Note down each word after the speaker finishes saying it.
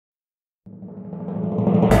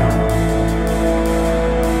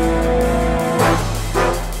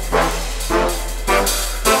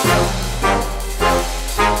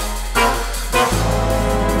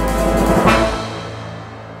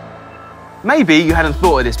Maybe you hadn't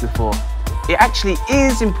thought of this before. It actually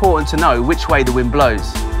is important to know which way the wind blows.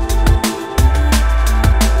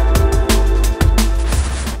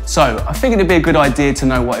 So, I figured it'd be a good idea to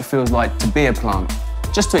know what it feels like to be a plant,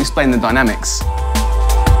 just to explain the dynamics.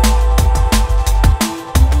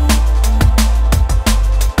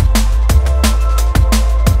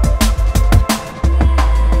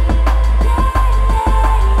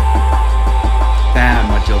 Damn,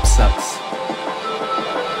 my job sucks.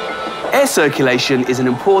 Air circulation is an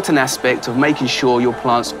important aspect of making sure your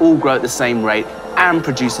plants all grow at the same rate and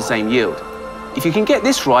produce the same yield. If you can get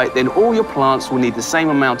this right, then all your plants will need the same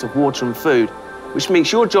amount of water and food, which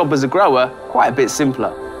makes your job as a grower quite a bit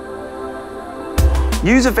simpler.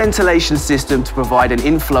 Use a ventilation system to provide an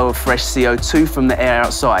inflow of fresh CO2 from the air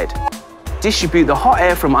outside. Distribute the hot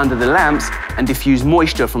air from under the lamps and diffuse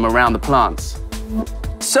moisture from around the plants.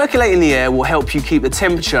 Circulating the air will help you keep the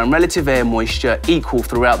temperature and relative air moisture equal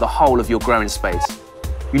throughout the whole of your growing space.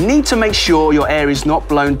 You need to make sure your air is not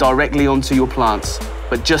blown directly onto your plants,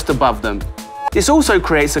 but just above them. This also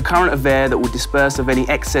creates a current of air that will disperse of any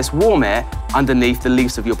excess warm air underneath the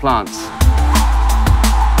leaves of your plants.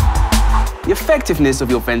 The effectiveness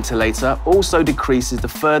of your ventilator also decreases the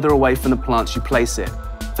further away from the plants you place it.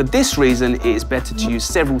 For this reason, it is better to use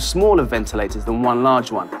several smaller ventilators than one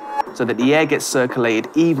large one, so that the air gets circulated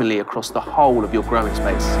evenly across the whole of your growing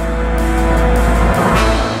space.